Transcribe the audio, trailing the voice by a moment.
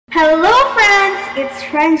it's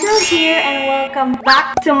Rengel here and welcome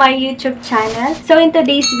back to my YouTube channel. So in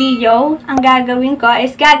today's video, ang gagawin ko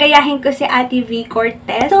is gagayahin ko si Ate V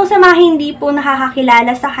Cortez. So sa mga hindi po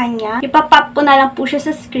nakakakilala sa kanya, ipapop ko na lang po siya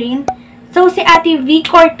sa screen. So si Ate V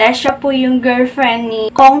Cortez, siya po yung girlfriend ni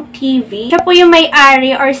Kong TV. Siya po yung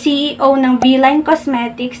may-ari or CEO ng VIY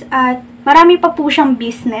Cosmetics at marami pa po siyang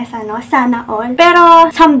business, sana all.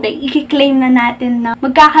 Pero someday, i-claim na natin na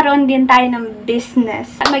magkakaroon din tayo ng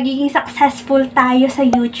business at magiging successful tayo sa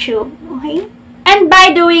YouTube, okay? And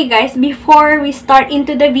by the way guys, before we start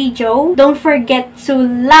into the video, don't forget to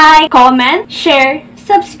like, comment, share,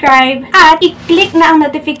 subscribe, at i-click na ang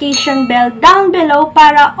notification bell down below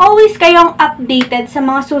para always kayong updated sa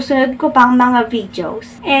mga susunod ko pang mga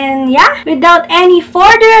videos. And yeah, without any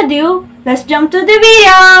further ado, let's jump to the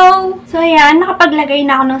video! So ayan, nakapaglagay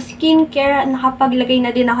na ako ng skincare, nakapaglagay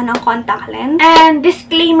na din ako ng contact lens. And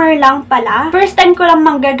disclaimer lang pala, first time ko lang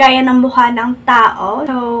manggagaya ng mukha ng tao.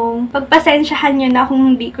 So, pagpasensyahan nyo na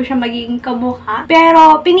kung hindi ko siya magiging kamukha.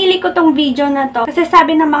 Pero, pinili ko tong video na to kasi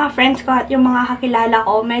sabi ng mga friends ko at yung mga kakilala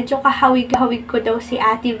ko, medyo kahawig-hawig ko daw si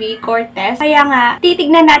Ate V Cortez. Kaya nga,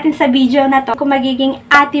 titignan natin sa video na to kung magiging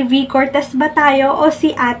Ate V Cortez ba tayo o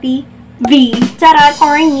si Ate V. Charot,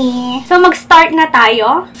 corny. So, mag-start na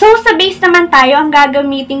tayo. So, sa base naman tayo, ang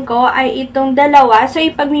gagamitin ko ay itong dalawa. So,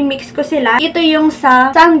 ipag-mix ko sila. Ito yung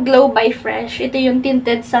sa SUNGLOW by Fresh. Ito yung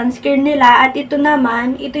tinted sunscreen nila. At ito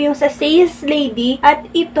naman, ito yung sa SACELADY. At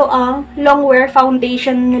ito ang longwear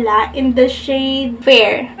foundation nila in the shade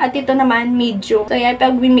Fair. At ito naman, medium. So,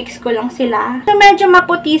 ipag-mix ko lang sila. So, medyo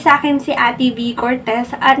maputi sa akin si Ate V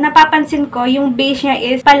Cortez. At napapansin ko, yung base niya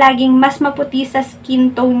is palaging mas maputi sa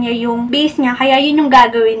skin tone niya yung base niya, kaya yun yung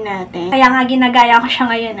gagawin natin. Kaya nga ginagaya ko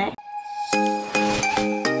siya ngayon eh.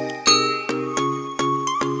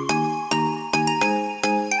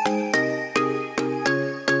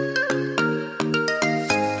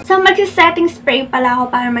 So, magsi-setting spray pala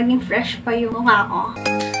ako para maging fresh pa yung mukha ko.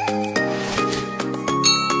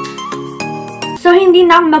 So, hindi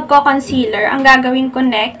na ako magko-concealer. Ang gagawin ko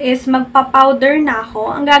next is magpa-powder na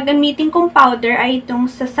ako. Ang gagamitin kong powder ay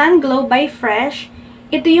itong sa SUNGLOW by Fresh.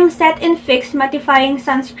 Ito yung Set and Fix Mattifying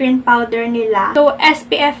Sunscreen Powder nila. So,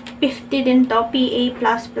 SPF 50 din to. PA+++.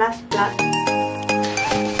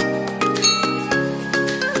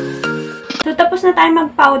 So, tapos na tayo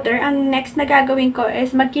mag-powder. Ang next na gagawin ko is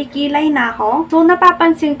magkikilay na ako. So,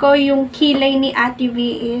 napapansin ko yung kilay ni Ate V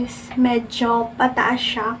is medyo pataas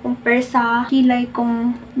siya compare sa kilay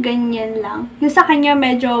kong ganyan lang. Yung sa kanya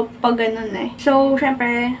medyo pa ganun eh. So,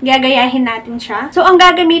 syempre, gagayahin natin siya. So, ang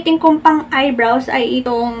gagamitin kong pang eyebrows ay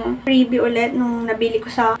itong freebie ulit nung nabili ko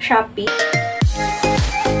sa Shopee.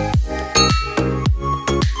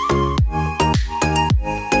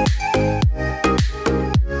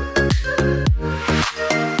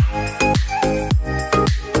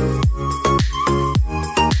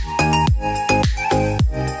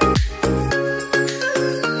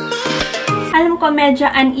 Alam ko medyo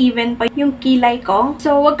uneven pa yung kilay ko.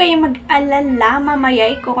 So, huwag kayong mag-alala.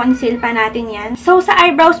 Mamaya i-conceal pa natin yan. So, sa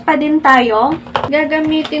eyebrows pa din tayo.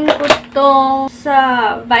 Gagamitin ko to sa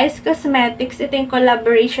Viviys Cosmetics. Ito yung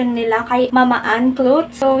collaboration nila kay Mama Ann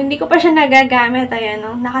Clothes. So, hindi ko pa siya nagagamit. Ayan,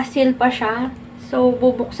 no? Nakaseal pa siya. So,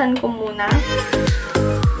 bubuksan ko muna.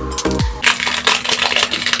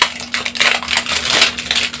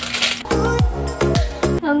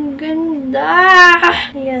 Ang ganda!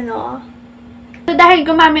 Ayan, no? So, dahil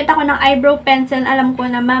gumamit ako ng eyebrow pencil, alam ko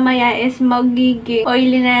na mamaya is magiging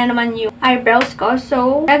oily na naman yung eyebrows ko.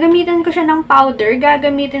 So, gagamitin ko siya ng powder.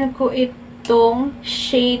 Gagamitin ko itong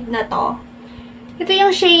shade na to. Ito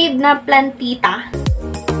yung shade na Plantita.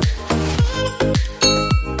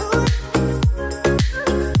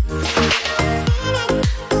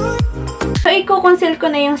 So, i-conceal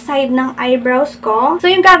ko na yung side ng eyebrows ko. So,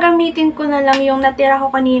 yung gagamitin ko na lang yung natira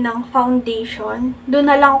ko kaninang foundation. Doon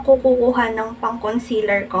na lang ako kukuha ng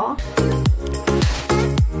pang-concealer ko.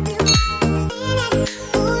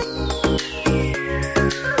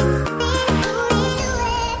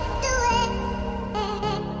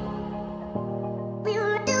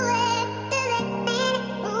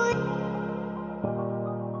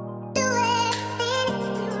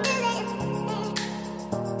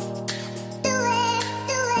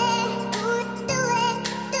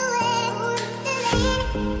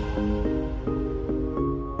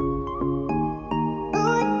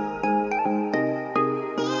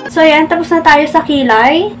 So, yan. Tapos na tayo sa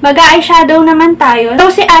kilay. Mag-eyeshadow naman tayo.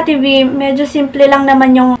 So, si Ate V, medyo simple lang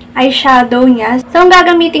naman yung eyeshadow niya. So, ang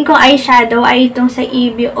gagamitin kong eyeshadow ay itong sa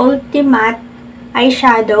EVE Ultimate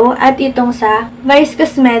eyeshadow at itong sa Viviys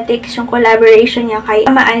Cosmetics, yung collaboration niya kay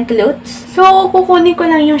Mama Ann Clothes. So, kukunin ko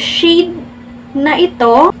lang yung shade na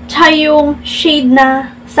ito, tsaka yung shade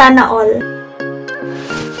na Sana All.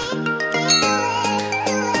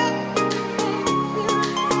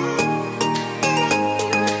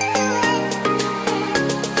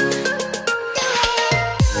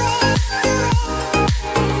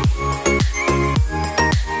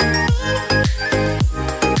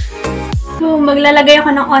 So, maglalagay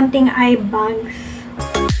ako ng onting eye bags.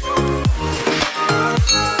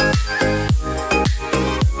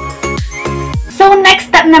 So, next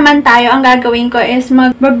step naman tayo, ang gagawin ko is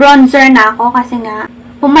mag-bronzer na ako kasi nga,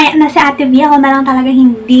 pumaya na si Ate V, ako na lang talaga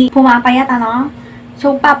hindi pumapayat, ano?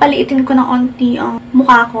 So, papaliitin ko ng onti ang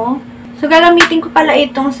mukha ko. So, gagamitin ko pala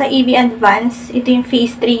itong sa EV Advance. Ito yung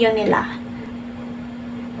face trio nila.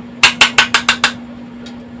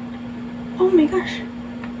 Oh my gosh.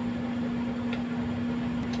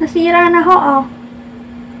 Nasira na ho, oh.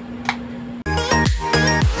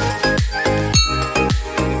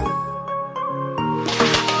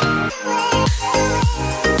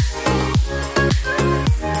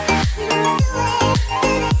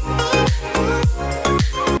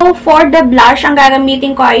 So, for the blush, ang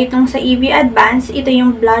gagamitin ko ay itong sa EV Advance. Ito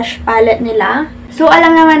yung blush palette nila. So,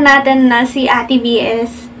 alam naman natin na si Ate B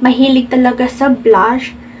is mahilig talaga sa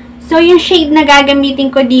blush. So, yung shade na gagamitin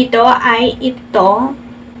ko dito ay ito.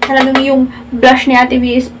 Talagang yung blush ni Ate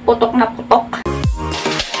B is putok na putok.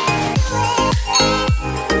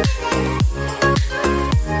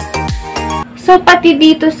 So, pati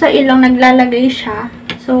dito sa ilong naglalagay siya.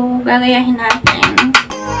 So, gagayahin natin.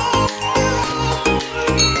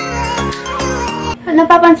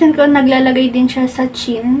 Napapansin ko, naglalagay din siya sa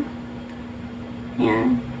chin.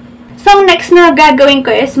 Ayan. So, next na gagawin ko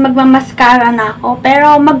is magmamaskara na ako.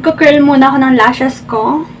 Pero, magko-curl muna ako ng lashes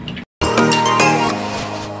ko.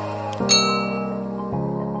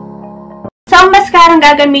 So, ang mascara ang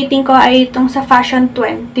gagamitin ko ay itong sa Fashion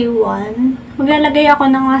 21. Maglalagay ako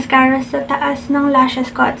ng mascara sa taas ng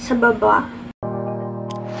lashes ko at sa baba.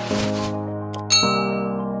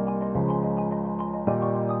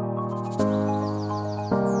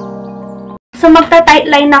 So, magta-tight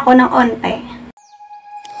line ako ng onte.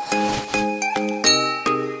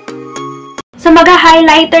 So,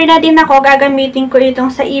 mag-highlighter na din ako. Gagamitin ko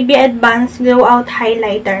itong sa EB Advanced Glow Out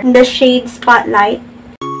Highlighter in the shade Spotlight.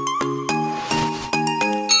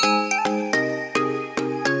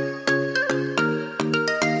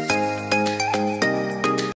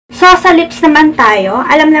 So, sa lips naman tayo.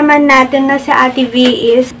 Alam naman natin na si Ate V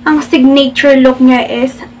is, ang signature look niya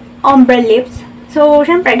is ombre lips. So,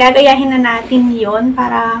 syempre, gagayahin na natin yon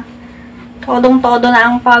para todong-todo na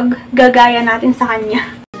ang paggagaya natin sa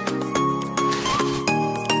kanya.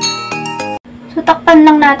 So, takpan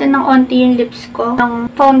lang natin ng onti yung lips ko,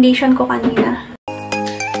 ng foundation ko kanina.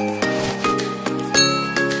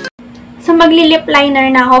 So, magli-lip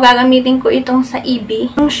liner na ako. Gagamitin ko itong sa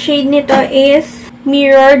EB. Ang shade nito is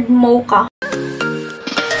Mirrored Mocha.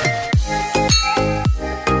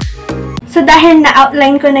 So, dahil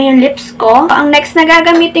na-outline ko na yung lips ko, ang next na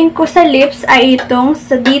gagamitin ko sa lips ay itong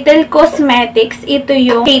sa RengelCorsino. Ito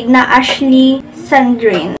yung shade na Ashley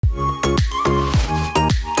Sundrain.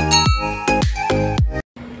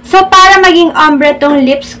 So, para maging ombre tong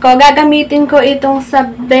lips ko, gagamitin ko itong sa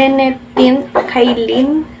Benetint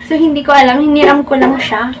Kailin. So, hindi ko alam. Hiniram ko lang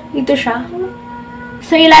siya. Ito siya.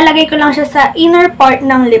 So, ilalagay ko lang siya sa inner part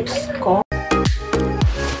ng lips ko.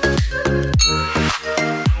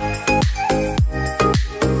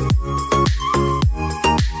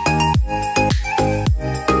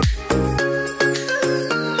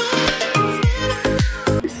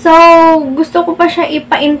 So, gusto ko pa siya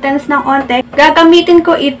ipa-intense ng onte. Gagamitin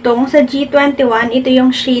ko itong sa G21. Ito yung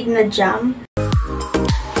shade na Jam.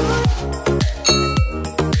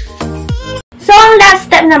 So, ang last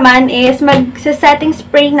step naman is mag-setting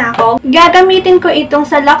spray na ako. Gagamitin ko itong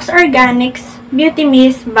sa LUXEORGANIX Beauty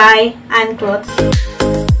Mist by Anne-Cloth.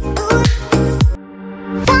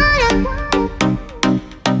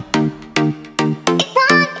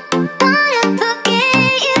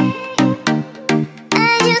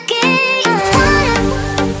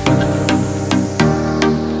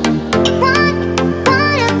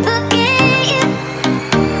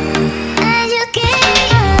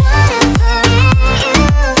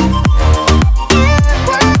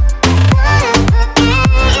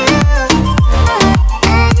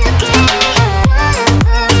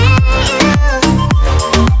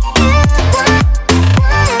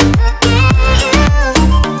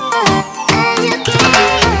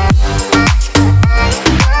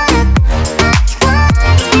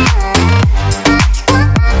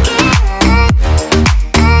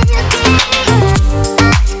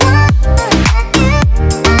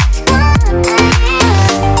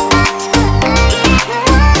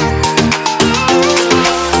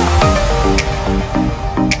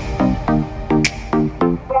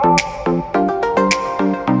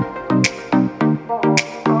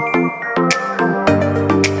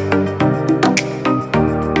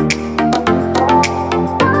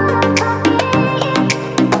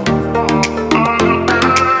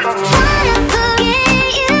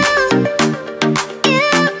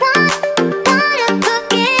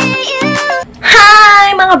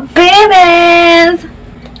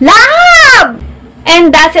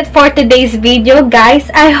 And that's it for today's video,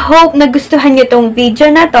 guys. I hope nagustuhan nyo tong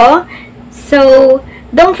video na to. So,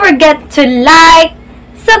 don't forget to like,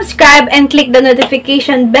 subscribe, and click the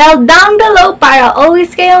notification bell down below para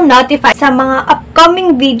always kayong notified sa mga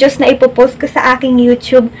upcoming videos na ipopost ko sa aking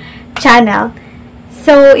YouTube channel.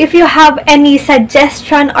 So, if you have any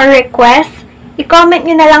suggestion or request, i-comment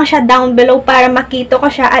nyo na lang siya down below para makita ko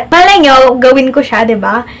siya at malay nyo, gawin ko siya,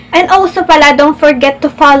 diba? And also pala, don't forget to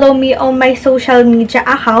follow me on my social media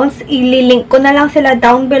accounts. Ililink ko na lang sila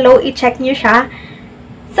down below. I-check nyo siya.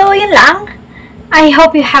 So, yun lang. I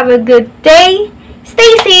hope you have a good day.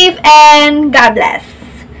 Stay safe and God bless.